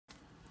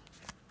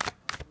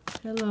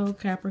Hello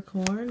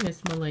Capricorn,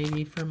 it's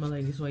Maladys from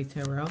Maladys Way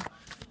Tarot,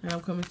 and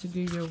I'm coming to do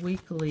your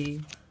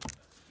weekend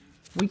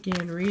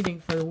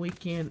reading for the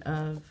weekend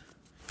of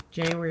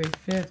January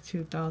 5th,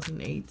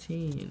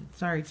 2019.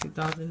 Sorry,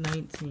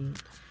 2019.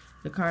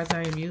 The cards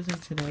I am using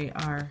today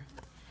are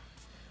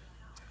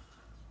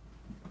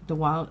The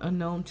Wild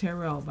Unknown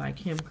Tarot by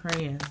Kim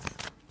Crayons.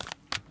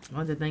 I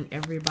want to thank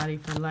everybody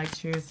for liking,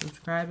 sharing,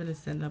 subscribing, and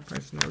sending up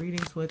personal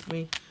readings with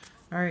me.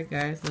 Alright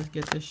guys, let's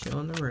get this show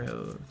on the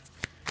road.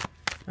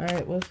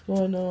 Alright, what's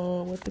going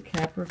on with the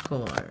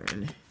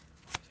Capricorn?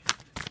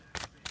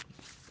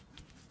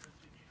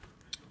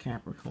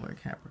 Capricorn.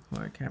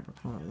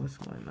 What's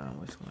going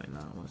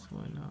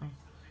on?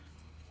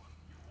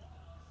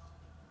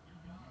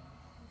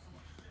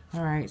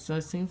 Alright, so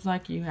it seems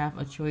like you have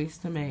a choice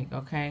to make,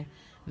 okay?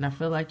 And I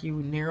feel like you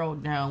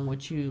narrowed down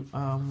what you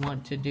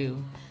want to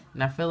do.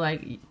 And I feel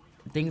like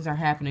things are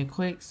happening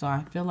quick, so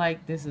I feel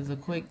like this is a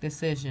quick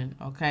decision,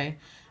 okay?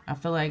 I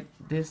feel like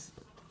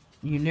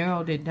you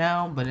narrowed it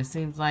down, but it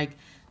seems like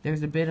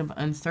there's a bit of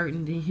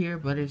uncertainty here,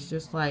 but it's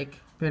just like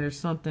better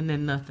something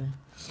than nothing.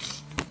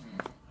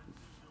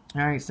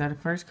 Alright, so the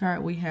first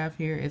card we have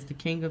here is the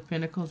King of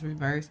Pentacles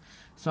reversed.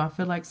 So I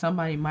feel like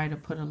somebody might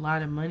have put a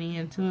lot of money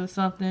into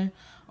something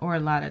or a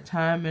lot of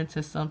time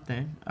into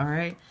something,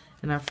 alright?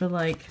 And I feel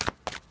like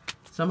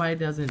somebody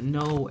doesn't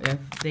know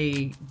if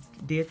they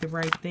did the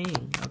right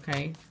thing,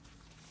 okay?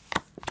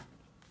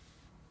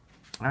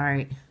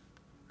 Alright.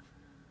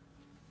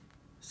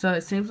 So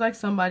it seems like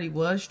somebody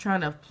was trying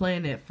to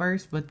plan it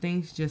first, but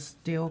things just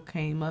still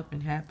came up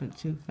and happened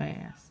too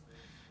fast.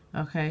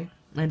 Okay?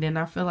 And then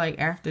I feel like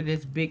after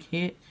this big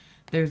hit,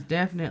 there's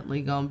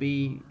definitely going to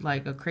be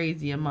like a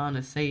crazy amount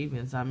of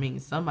savings. I mean,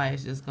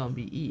 somebody's just going to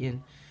be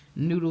eating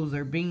noodles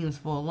or beans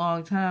for a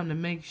long time to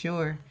make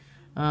sure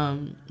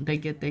they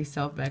get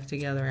themselves back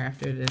together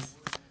after this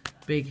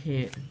big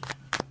hit.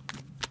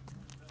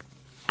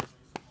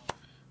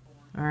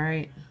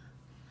 Alright.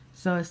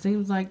 So it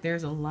seems like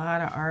there's a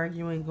lot of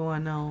arguing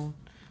going on.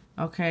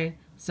 Okay.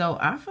 So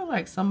I feel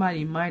like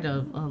somebody might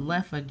have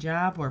left a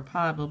job or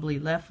probably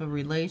left a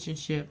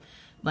relationship.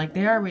 Like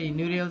they already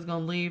knew they was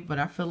going to leave. But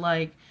I feel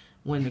like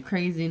when the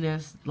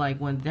craziness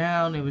like went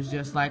down, it was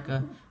just like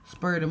a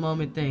spur of the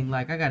moment thing.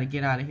 Like I got to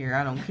get out of here.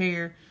 I don't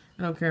care.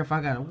 I don't care if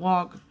I got to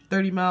walk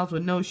 30 miles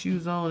with no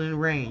shoes on in the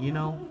rain, you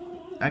know.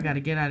 I got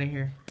to get out of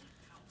here.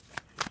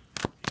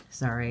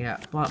 Sorry, I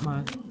bought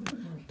my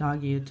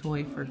doggy a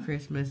toy for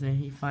Christmas and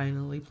he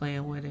finally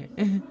playing with it.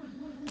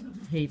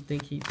 He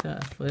think he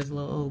tough for his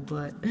little old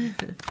butt.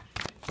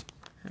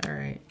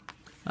 Alright.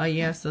 Oh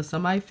yeah, so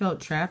somebody felt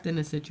trapped in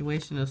a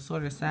situation of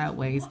sort of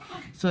sideways.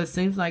 So it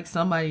seems like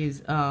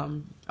somebody's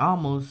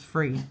almost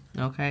free.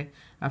 Okay.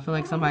 I feel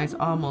like somebody's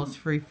almost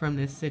free from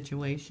this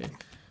situation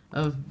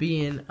of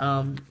being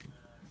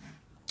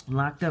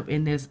locked up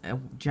in this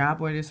job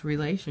or this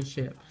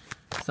relationship.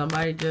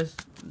 Somebody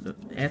just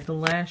at the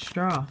last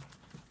straw.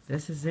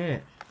 This is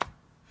it.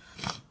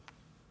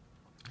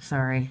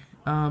 Sorry.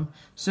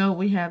 So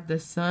we have the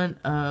Son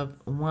of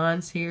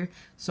Wands here.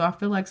 So I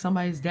feel like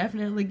somebody's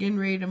definitely getting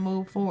ready to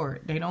move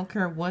forward. They don't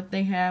care what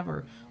they have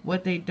or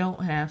what they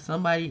don't have.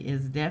 Somebody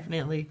is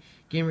definitely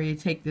getting ready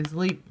to take this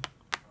leap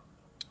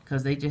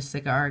because they just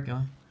sick of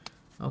arguing.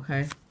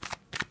 Okay.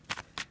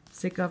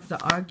 Sick of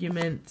the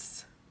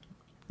arguments.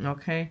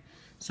 Okay.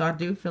 So I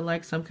do feel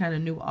like some kind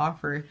of new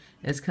offer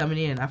is coming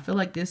in. I feel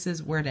like this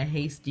is where the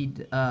hasty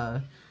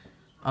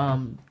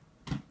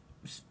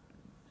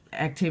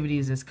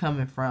activities is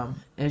coming from.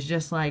 It's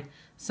just like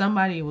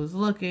somebody was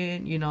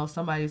looking, you know,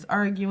 somebody's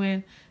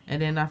arguing,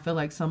 and then I feel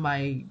like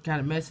somebody got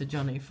a message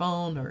on their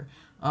phone or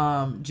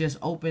just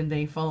opened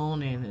their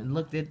phone and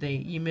looked at their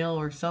email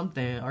or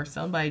something, or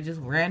somebody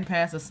just ran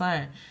past a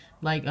sign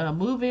like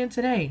move in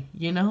today,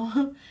 you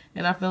know.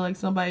 And I feel like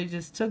somebody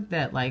just took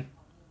that like,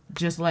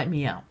 just let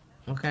me out.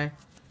 Okay.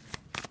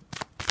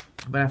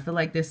 But I feel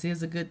like this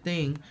is a good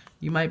thing.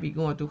 You might be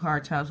going through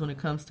hard times when it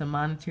comes to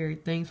monetary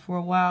things for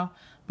a while,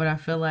 but I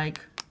feel like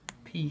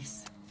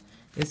peace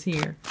is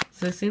here.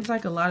 So it seems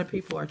like a lot of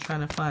people are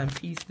trying to find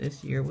peace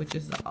this year, which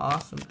is an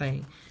awesome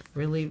thing.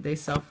 Relieve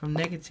themselves from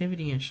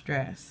negativity and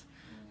stress.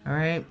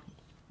 Alright.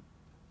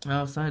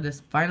 Oh, so this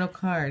final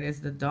card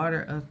is the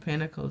Daughter of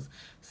Pentacles.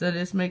 So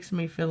this makes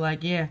me feel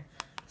like, yeah,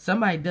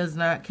 somebody does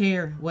not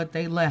care what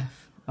they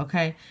left.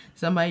 Okay,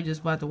 somebody just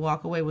about to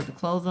walk away with the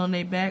clothes on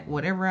their back.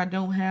 Whatever I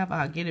don't have,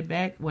 I'll get it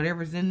back.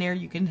 Whatever's in there,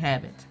 you can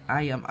have it.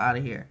 I am out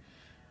of here.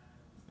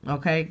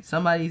 Okay,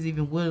 somebody's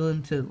even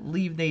willing to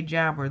leave their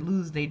job or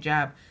lose their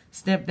job,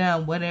 step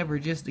down, whatever,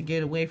 just to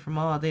get away from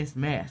all this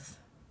mess.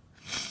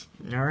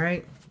 All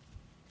right,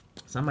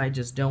 somebody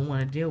just don't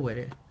want to deal with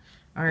it.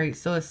 All right,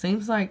 so it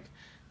seems like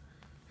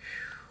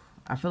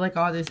I feel like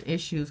all these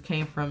issues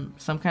came from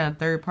some kind of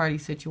third-party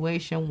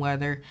situation,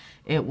 whether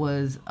it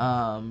was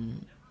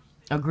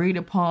agreed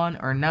upon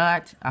or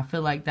not. I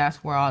feel like that's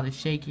where all the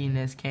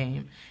shakiness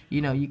came.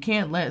 You know, you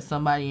can't let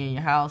somebody in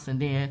your house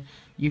and then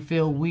you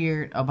feel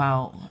weird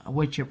about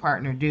what your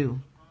partner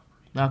do.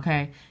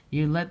 Okay?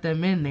 You let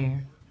them in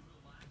there.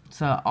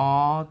 So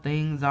all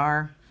things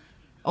are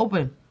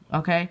open.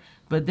 Okay?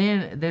 But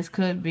then this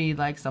could be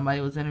like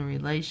somebody was in a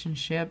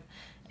relationship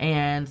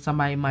and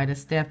somebody might have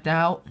stepped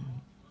out,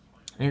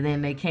 and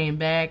then they came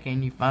back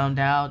and you found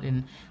out,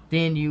 and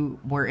then you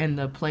were in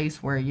the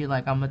place where you're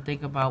like, I'm going to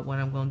think about what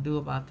I'm going to do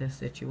about this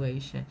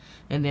situation.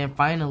 And then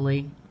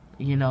finally,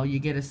 you know, you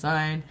get a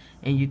sign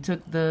and you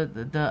took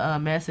the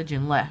message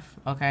and left.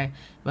 Okay?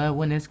 But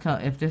when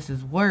if this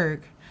is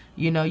work,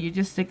 you know, you're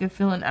just sick of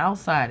feeling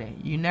outside it.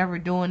 You're never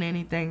doing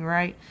anything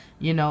right.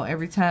 You know,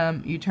 every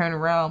time you turn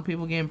around,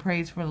 people getting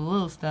praised for the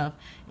little stuff,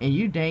 and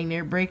you dang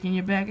near breaking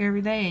your back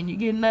every day, and you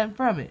get nothing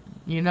from it.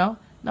 You know,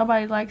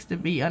 nobody likes to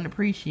be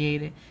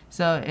unappreciated.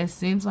 So it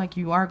seems like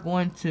you are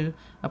going to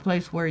a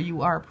place where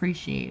you are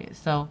appreciated.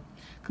 So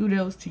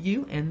kudos to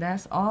you, and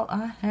that's all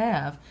I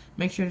have.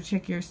 Make sure to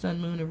check your sun,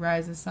 moon, and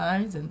rising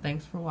signs, and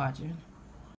thanks for watching.